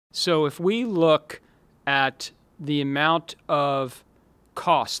So if we look at the amount of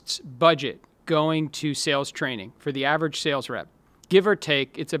costs, budget going to sales training for the average sales rep, give or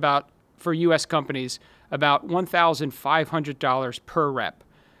take, it's about, for US companies, about $1,500 per rep,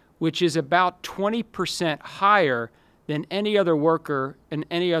 which is about 20% higher than any other worker in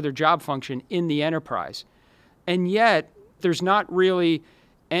any other job function in the enterprise. And yet, there's not really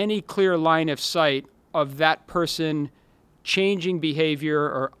any clear line of sight of that person changing behavior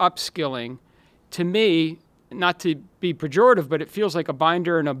or upskilling. To me, not to be pejorative, but it feels like a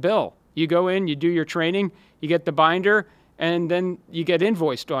binder and a bill. You go in, you do your training, you get the binder, and then you get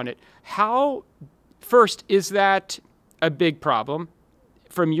invoiced on it. How, first, is that a big problem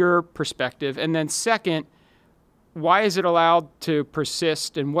from your perspective? And then second, why is it allowed to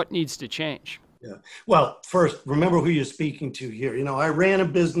persist and what needs to change? Yeah. Well, first, remember who you're speaking to here. I ran a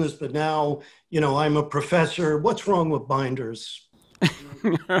business, but now, I'm a professor. What's wrong with binders?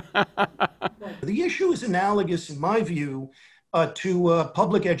 The issue is analogous, in my view, to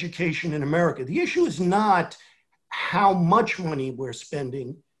public education in America. The issue is not how much money we're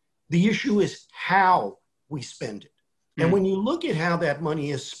spending. The issue is how we spend it. And when you look at how that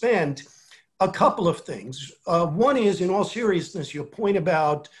money is spent, a couple of things. One is, in all seriousness, your point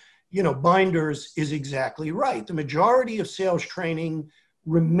about binders is exactly right. The majority of sales training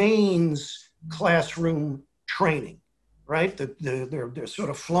remains classroom training, right? They're sort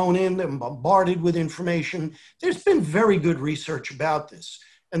of flown in, they're bombarded with information. There's been very good research about this.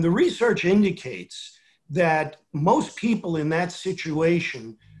 And the research indicates that most people in that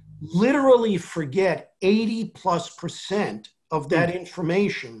situation literally forget 80+% of that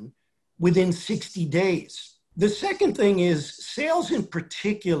information within 60 days. The second thing is sales in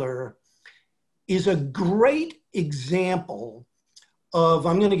particular is a great example of,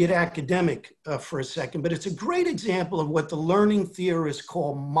 I'm going to get academic for a second, but it's a great example of what the learning theorists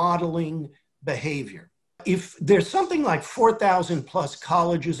call modeling behavior. If there's something like 4,000 plus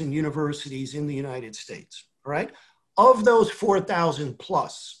colleges and universities in the United States, right? Of those 4,000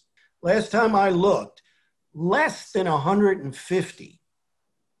 plus, last time I looked, less than 150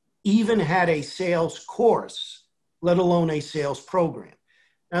 even had a sales course, let alone a sales program.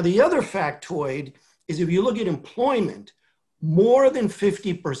 Now, the other factoid is if you look at employment, more than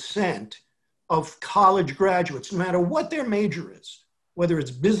 50% of college graduates, no matter what their major is, whether it's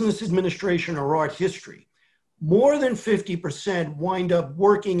business administration or art history, more than 50% wind up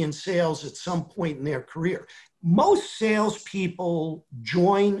working in sales at some point in their career. Most salespeople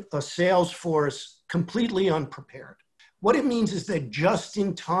join a sales force completely unprepared. What it means is that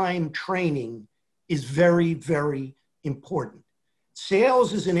just-in-time training is very, very important.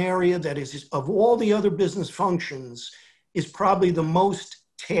 Sales is an area that is, of all the other business functions, is probably the most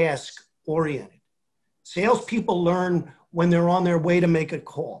task-oriented. Salespeople learn when they're on their way to make a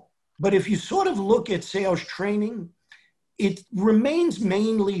call. But if you sort of look at sales training, it remains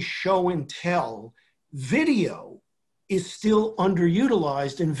mainly show and tell. Video is still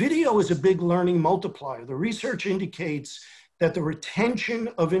underutilized, and video is a big learning multiplier. The research indicates that the retention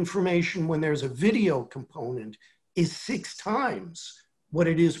of information when there's a video component is 6 times what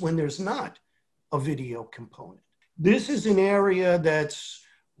it is when there's not a video component. This is an area that's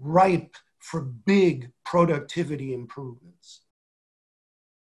ripe for big productivity improvements.